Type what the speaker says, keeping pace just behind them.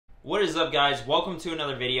What is up, guys? Welcome to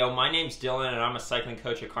another video. My name's Dylan and I'm a cycling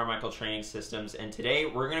coach at Carmichael Training Systems, and today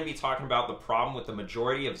we're going to be talking about the problem with the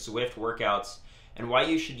majority of Zwift workouts and why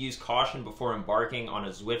you should use caution before embarking on a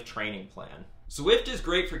Zwift training plan. Zwift is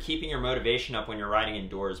great for keeping your motivation up when you're riding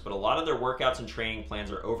indoors, but a lot of their workouts and training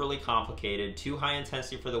plans are overly complicated, too high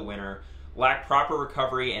intensity for the winter, lack proper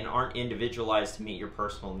recovery, and aren't individualized to meet your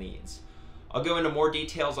personal needs. I'll go into more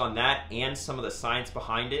details on that and some of the science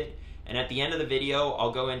behind it. And at the end of the video,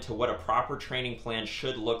 I'll go into what a proper training plan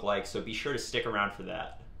should look like, so be sure to stick around for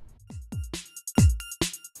that.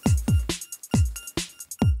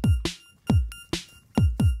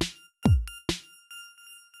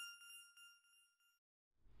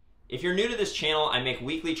 If you're new to this channel, I make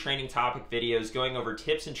weekly training topic videos going over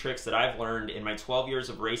tips and tricks that I've learned in my 12 years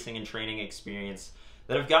of racing and training experience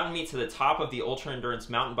that have gotten me to the top of the ultra endurance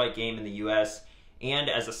mountain bike game in the US and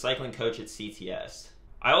as a cycling coach at CTS.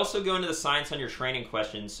 I also go into the science on your training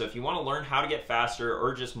questions, so if you want to learn how to get faster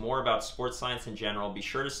or just more about sports science in general, be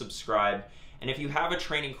sure to subscribe. And if you have a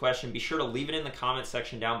training question, be sure to leave it in the comment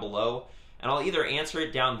section down below, and I'll either answer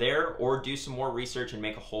it down there or do some more research and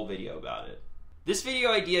make a whole video about it. This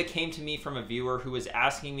video idea came to me from a viewer who was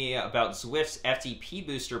asking me about Zwift's FTP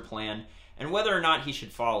booster plan and whether or not he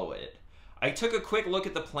should follow it. I took a quick look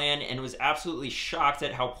at the plan and was absolutely shocked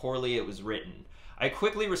at how poorly it was written. I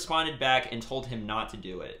quickly responded back and told him not to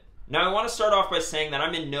do it. Now, I want to start off by saying that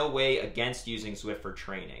I'm in no way against using Zwift for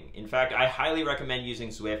training. In fact, I highly recommend using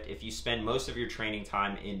Zwift if you spend most of your training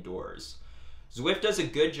time indoors. Zwift does a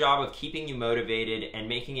good job of keeping you motivated and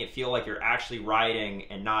making it feel like you're actually riding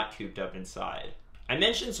and not cooped up inside. I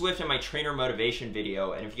mentioned Zwift in my trainer motivation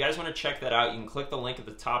video, and if you guys want to check that out, you can click the link at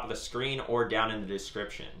the top of the screen or down in the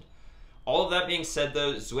description. All of that being said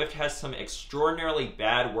though, Zwift has some extraordinarily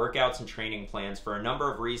bad workouts and training plans for a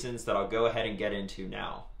number of reasons that I'll go ahead and get into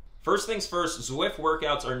now. First things first, Zwift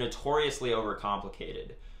workouts are notoriously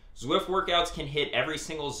overcomplicated. Zwift workouts can hit every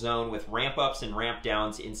single zone with ramp ups and ramp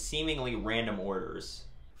downs in seemingly random orders.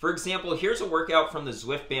 For example, here's a workout from the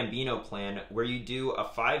Zwift Bambino plan where you do a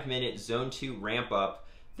 5-minute zone 2 ramp up,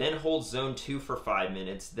 then hold zone 2 for 5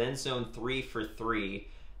 minutes, then zone 3 for 3,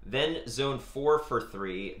 then zone 4 for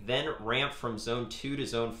 3, then ramp from zone 2 to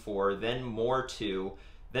zone 4, then more 2,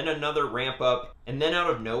 then another ramp up, and then out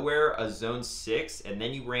of nowhere a zone 6, and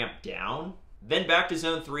then you ramp down, then back to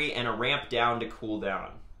zone 3 and a ramp down to cool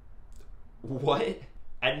down. What?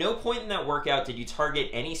 At no point in that workout did you target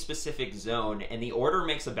any specific zone, and the order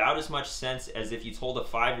makes about as much sense as if you told a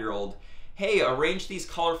 5-year-old, hey, arrange these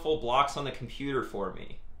colorful blocks on the computer for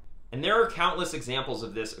me. And there are countless examples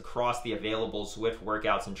of this across the available Zwift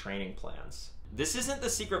workouts and training plans. This isn't the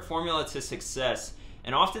secret formula to success,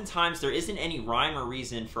 and oftentimes there isn't any rhyme or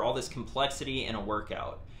reason for all this complexity in a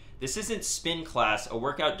workout. This isn't spin class, a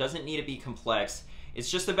workout doesn't need to be complex, it's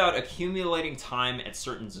just about accumulating time at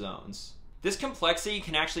certain zones. This complexity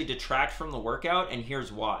can actually detract from the workout, and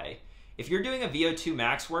here's why. If you're doing a VO2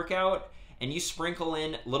 max workout, and you sprinkle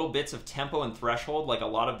in little bits of tempo and threshold like a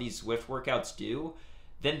lot of these Zwift workouts do,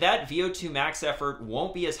 then that VO2 max effort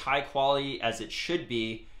won't be as high quality as it should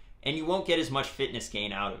be, and you won't get as much fitness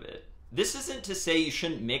gain out of it. This isn't to say you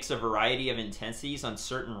shouldn't mix a variety of intensities on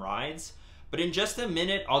certain rides, but in just a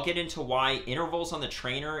minute, I'll get into why intervals on the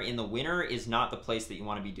trainer in the winter is not the place that you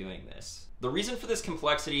want to be doing this. The reason for this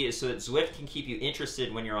complexity is so that Zwift can keep you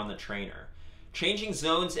interested when you're on the trainer. Changing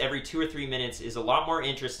zones every 2 or 3 minutes is a lot more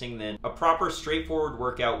interesting than a proper straightforward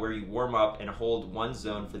workout where you warm up and hold one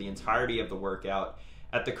zone for the entirety of the workout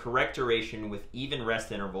at the correct duration with even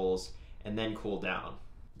rest intervals, and then cool down.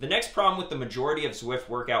 The next problem with the majority of Zwift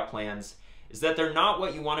workout plans is that they're not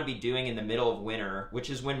what you want to be doing in the middle of winter, which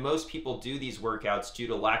is when most people do these workouts due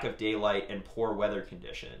to lack of daylight and poor weather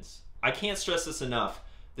conditions. I can't stress this enough,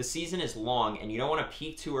 the season is long and you don't want to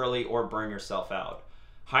peak too early or burn yourself out.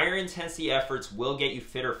 Higher intensity efforts will get you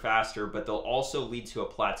fitter faster, but they'll also lead to a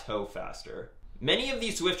plateau faster. Many of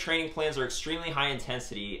these Zwift training plans are extremely high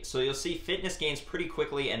intensity, so you'll see fitness gains pretty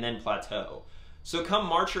quickly and then plateau. So come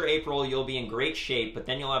March or April, you'll be in great shape, but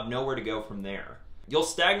then you'll have nowhere to go from there. You'll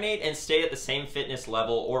stagnate and stay at the same fitness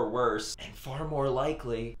level or worse, and far more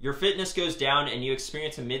likely, your fitness goes down and you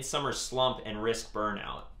experience a midsummer slump and risk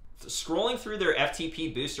burnout. Scrolling through their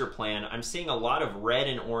FTP booster plan, I'm seeing a lot of red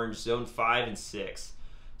and orange zone 5 and 6.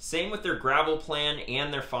 Same with their gravel plan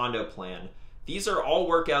and their Fondo plan. These are all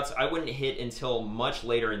workouts I wouldn't hit until much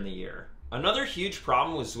later in the year. Another huge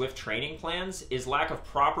problem with Zwift training plans is lack of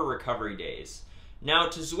proper recovery days. Now,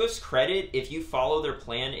 to Zwift's credit, if you follow their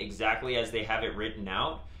plan exactly as they have it written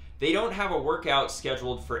out, they don't have a workout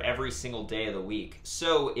scheduled for every single day of the week.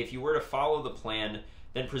 So if you were to follow the plan,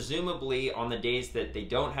 then presumably on the days that they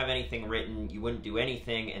don't have anything written, you wouldn't do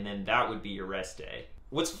anything, and then that would be your rest day.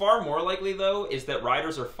 What's far more likely, though, is that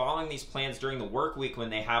riders are following these plans during the work week when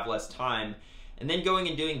they have less time, and then going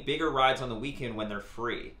and doing bigger rides on the weekend when they're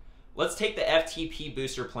free. Let's take the FTP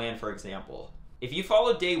booster plan, for example. If you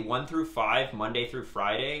followed day 1 through 5, Monday through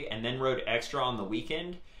Friday, and then rode extra on the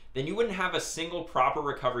weekend, then you wouldn't have a single proper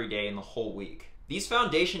recovery day in the whole week. These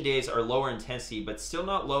foundation days are lower intensity, but still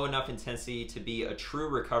not low enough intensity to be a true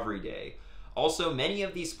recovery day. Also, many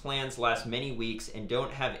of these plans last many weeks and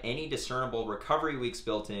don't have any discernible recovery weeks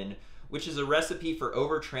built in, which is a recipe for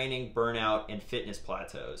overtraining, burnout, and fitness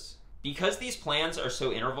plateaus. Because these plans are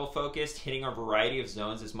so interval focused, hitting a variety of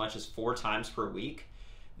zones as much as 4 times per week,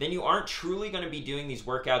 then you aren't truly going to be doing these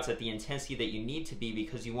workouts at the intensity that you need to be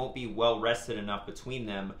because you won't be well rested enough between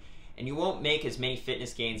them, and you won't make as many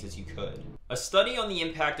fitness gains as you could. A study on the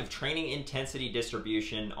impact of training intensity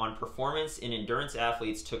distribution on performance in endurance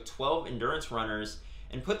athletes took 12 endurance runners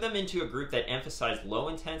and put them into a group that emphasized low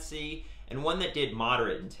intensity and one that did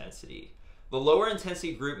moderate intensity. The lower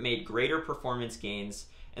intensity group made greater performance gains,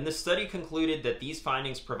 and the study concluded that these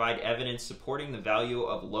findings provide evidence supporting the value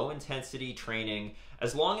of low intensity training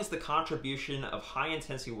as long as the contribution of high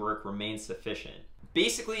intensity work remains sufficient.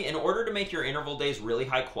 Basically, in order to make your interval days really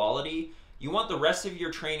high quality, you want the rest of your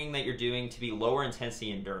training that you're doing to be lower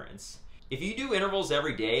intensity endurance. If you do intervals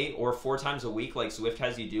every day or 4 times a week like Zwift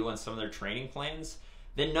has you do on some of their training plans,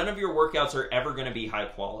 then none of your workouts are ever going to be high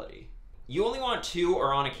quality. You only want 2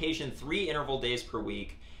 or on occasion 3 interval days per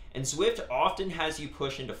week, and Zwift often has you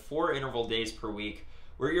push into 4 interval days per week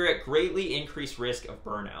where you're at greatly increased risk of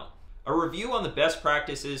burnout. A review on the best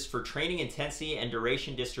practices for training intensity and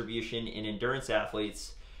duration distribution in endurance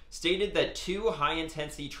athletes stated that 2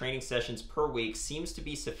 high-intensity training sessions per week seems to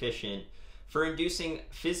be sufficient for inducing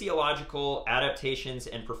physiological adaptations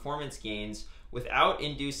and performance gains without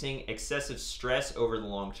inducing excessive stress over the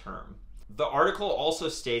long term. The article also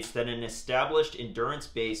states that an established endurance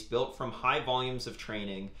base built from high volumes of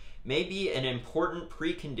training may be an important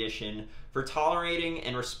precondition for tolerating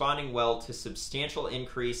and responding well to substantial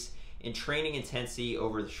increase in training intensity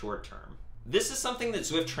over the short term. This is something that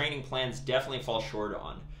Zwift training plans definitely fall short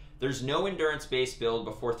on. There's no endurance base build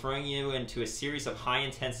before throwing you into a series of high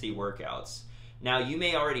intensity workouts. Now, you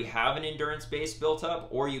may already have an endurance base built up,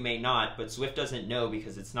 or you may not, but Zwift doesn't know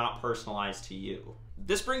because it's not personalized to you.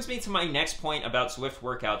 This brings me to my next point about Zwift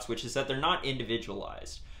workouts, which is that they're not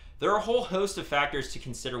individualized. There are a whole host of factors to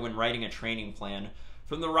consider when writing a training plan,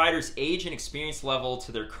 from the rider's age and experience level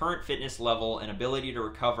to their current fitness level and ability to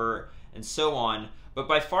recover, and so on, but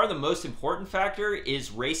by far the most important factor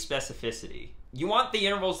is race specificity. You want the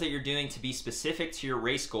intervals that you're doing to be specific to your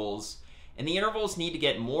race goals, and the intervals need to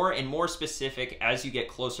get more and more specific as you get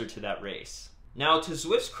closer to that race. Now, to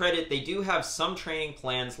Zwift's credit, they do have some training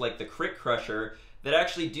plans like the Crit Crusher that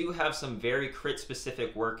actually do have some very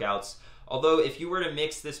crit-specific workouts, although if you were to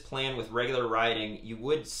mix this plan with regular riding, you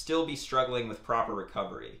would still be struggling with proper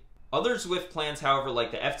recovery. Other Zwift plans, however,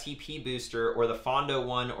 like the FTP Booster or the Fondo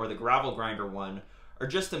one or the Gravel Grinder one, are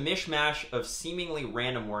just a mishmash of seemingly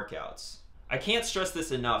random workouts. I can't stress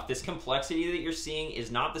this enough, this complexity that you're seeing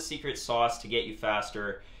is not the secret sauce to get you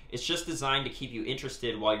faster, it's just designed to keep you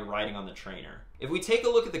interested while you're riding on the trainer. If we take a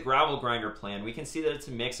look at the Gravel Grinder plan, we can see that it's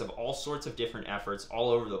a mix of all sorts of different efforts all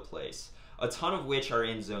over the place, a ton of which are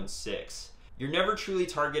in Zone 6. You're never truly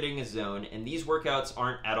targeting a zone, and these workouts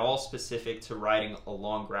aren't at all specific to riding a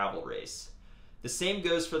long gravel race. The same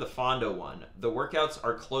goes for the Fondo one. The workouts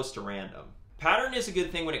are close to random. Pattern is a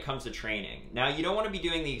good thing when it comes to training. Now, you don't want to be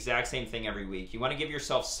doing the exact same thing every week. You want to give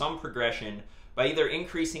yourself some progression by either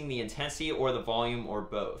increasing the intensity or the volume or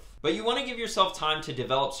both. But you want to give yourself time to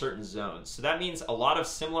develop certain zones. So that means a lot of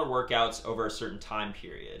similar workouts over a certain time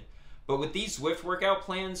period. But with these Zwift workout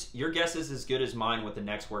plans, your guess is as good as mine what the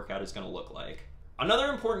next workout is going to look like.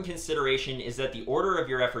 Another important consideration is that the order of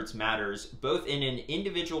your efforts matters, both in an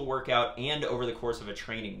individual workout and over the course of a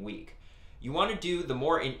training week. You want to do the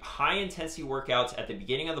more high intensity workouts at the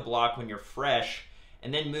beginning of the block when you're fresh,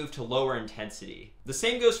 and then move to lower intensity. The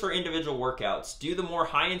same goes for individual workouts. Do the more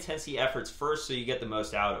high intensity efforts first so you get the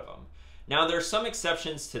most out of them. Now, there are some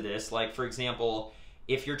exceptions to this, like for example,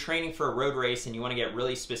 if you're training for a road race and you want to get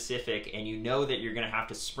really specific and you know that you're going to have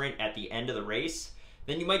to sprint at the end of the race,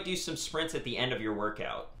 then you might do some sprints at the end of your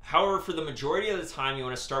workout. However, for the majority of the time, you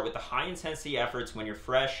want to start with the high intensity efforts when you're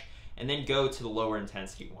fresh and then go to the lower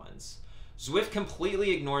intensity ones. Zwift completely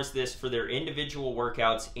ignores this for their individual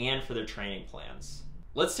workouts and for their training plans.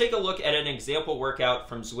 Let's take a look at an example workout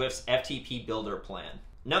from Zwift's FTP Builder plan.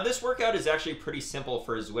 Now, this workout is actually pretty simple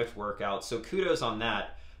for a Zwift workout, so kudos on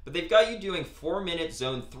that. but they've got you doing 4-minute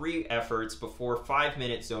zone 3 efforts before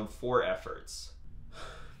 5-minute zone 4 efforts.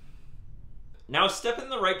 Now, a step in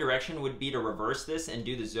the right direction would be to reverse this and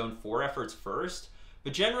do the zone 4 efforts first,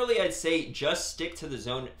 but generally I'd say just stick to the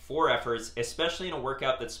zone 4 efforts, especially in a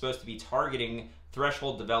workout that's supposed to be targeting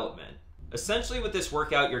threshold development. Essentially with this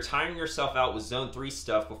workout, you're tiring yourself out with zone 3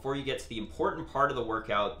 stuff before you get to the important part of the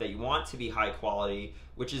workout that you want to be high quality,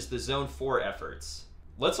 which is the zone 4 efforts.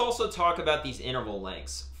 Let's also talk about these interval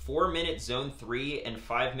lengths, 4-minute zone 3 and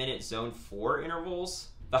 5-minute zone 4 intervals.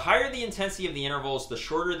 The higher the intensity of the intervals, the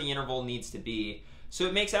shorter the interval needs to be, so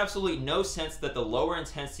it makes absolutely no sense that the lower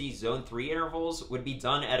intensity zone 3 intervals would be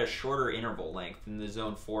done at a shorter interval length than the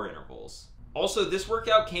zone 4 intervals. Also, this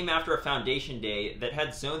workout came after a foundation day that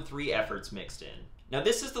had zone 3 efforts mixed in. Now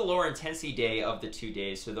this is the lower intensity day of the 2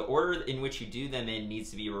 days, so the order in which you do them in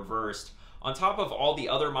needs to be reversed, on top of all the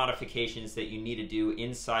other modifications that you need to do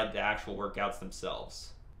inside the actual workouts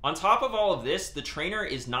themselves. On top of all of this, the trainer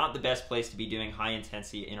is not the best place to be doing high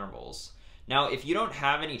intensity intervals. Now, if you don't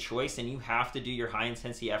have any choice and you have to do your high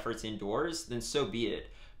intensity efforts indoors, then so be it.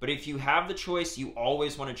 But if you have the choice, you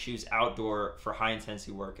always want to choose outdoor for high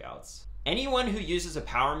intensity workouts. Anyone who uses a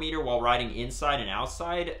power meter while riding inside and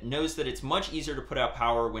outside knows that it's much easier to put out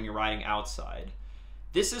power when you're riding outside.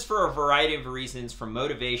 This is for a variety of reasons, from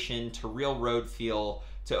motivation to real road feel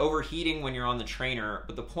to overheating when you're on the trainer,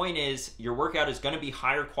 but the point is your workout is going to be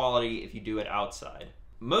higher quality if you do it outside.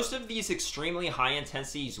 Most of these extremely high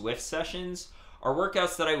intensity Zwift sessions are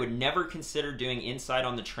workouts that I would never consider doing inside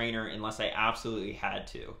on the trainer unless I absolutely had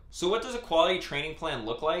to. So what does a quality training plan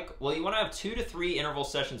look like? Well, you want to have 2 to 3 interval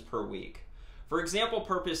sessions per week. For example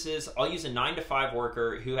purposes, I'll use a 9 to 5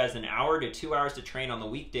 worker who has an hour to 2 hours to train on the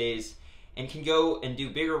weekdays and can go and do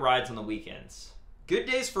bigger rides on the weekends. Good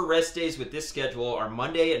days for rest days with this schedule are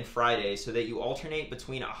Monday and Friday, so that you alternate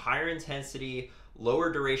between a higher intensity,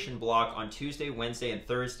 lower duration block on Tuesday, Wednesday, and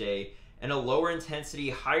Thursday, and a lower intensity,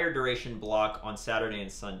 higher duration block on Saturday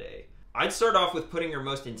and Sunday. I'd start off with putting your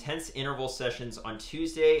most intense interval sessions on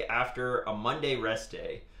Tuesday after a Monday rest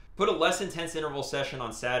day. Put a less intense interval session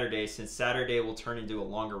on Saturday, since Saturday will turn into a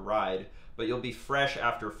longer ride, but you'll be fresh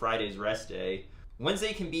after Friday's rest day.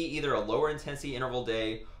 Wednesday can be either a lower intensity interval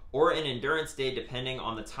day or an endurance day depending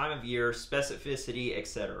on the time of year, specificity,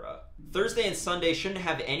 etc. Thursday and Sunday shouldn't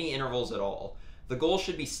have any intervals at all. The goal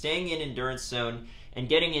should be staying in endurance zone and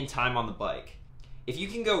getting in time on the bike. If you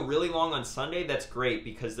can go really long on Sunday, that's great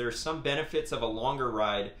because there are some benefits of a longer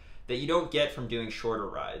ride that you don't get from doing shorter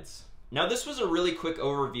rides. Now this was a really quick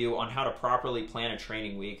overview on how to properly plan a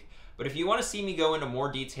training week, but if you want to see me go into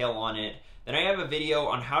more detail on it, then I have a video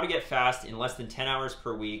on how to get fast in less than 10 hours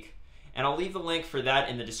per week, and I'll leave the link for that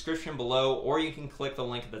in the description below, or you can click the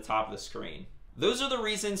link at the top of the screen. Those are the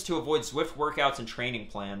reasons to avoid Zwift workouts and training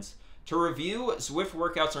plans. To review, Zwift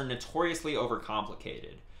workouts are notoriously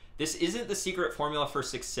overcomplicated. This isn't the secret formula for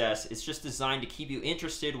success, it's just designed to keep you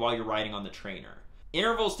interested while you're riding on the trainer.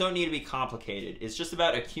 Intervals don't need to be complicated, it's just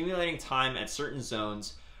about accumulating time at certain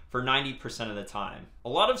zones for 90% of the time. A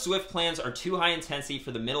lot of Zwift plans are too high intensity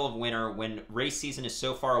for the middle of winter when race season is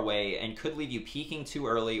so far away and could leave you peaking too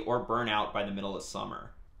early or burn out by the middle of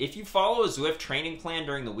summer. If you follow a Zwift training plan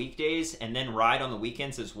during the weekdays and then ride on the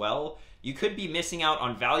weekends as well, you could be missing out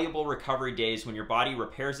on valuable recovery days when your body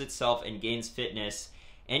repairs itself and gains fitness,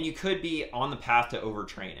 and you could be on the path to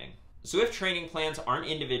overtraining. Zwift training plans aren't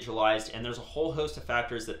individualized, and there's a whole host of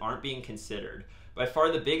factors that aren't being considered, by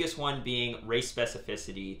far the biggest one being race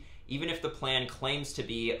specificity, even if the plan claims to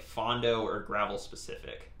be Fondo or gravel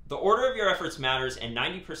specific. The order of your efforts matters, and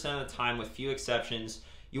 90% of the time, with few exceptions,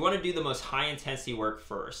 you want to do the most high intensity work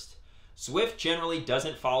first. Zwift generally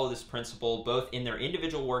doesn't follow this principle both in their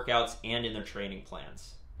individual workouts and in their training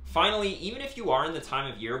plans. Finally, even if you are in the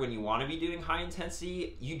time of year when you want to be doing high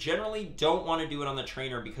intensity, you generally don't want to do it on the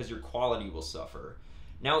trainer because your quality will suffer.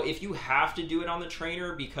 Now, if you have to do it on the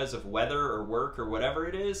trainer because of weather or work or whatever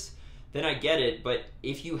it is, then I get it, but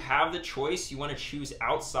if you have the choice, you want to choose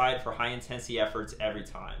outside for high intensity efforts every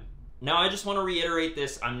time. Now, I just want to reiterate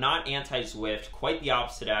this, I'm not anti-Zwift, quite the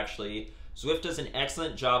opposite actually. Zwift does an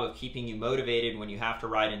excellent job of keeping you motivated when you have to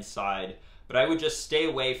ride inside, but I would just stay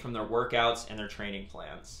away from their workouts and their training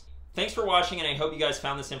plans. Thanks for watching, and I hope you guys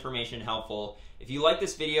found this information helpful. If you like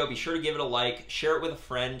this video, be sure to give it a like, share it with a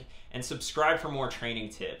friend, and subscribe for more training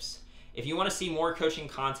tips. If you want to see more coaching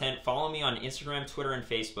content, follow me on Instagram, Twitter, and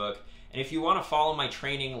Facebook. And if you want to follow my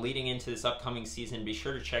training leading into this upcoming season, be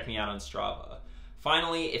sure to check me out on Strava.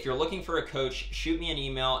 Finally, if you're looking for a coach, shoot me an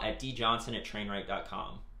email at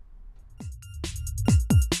djohnson@trainwright.com.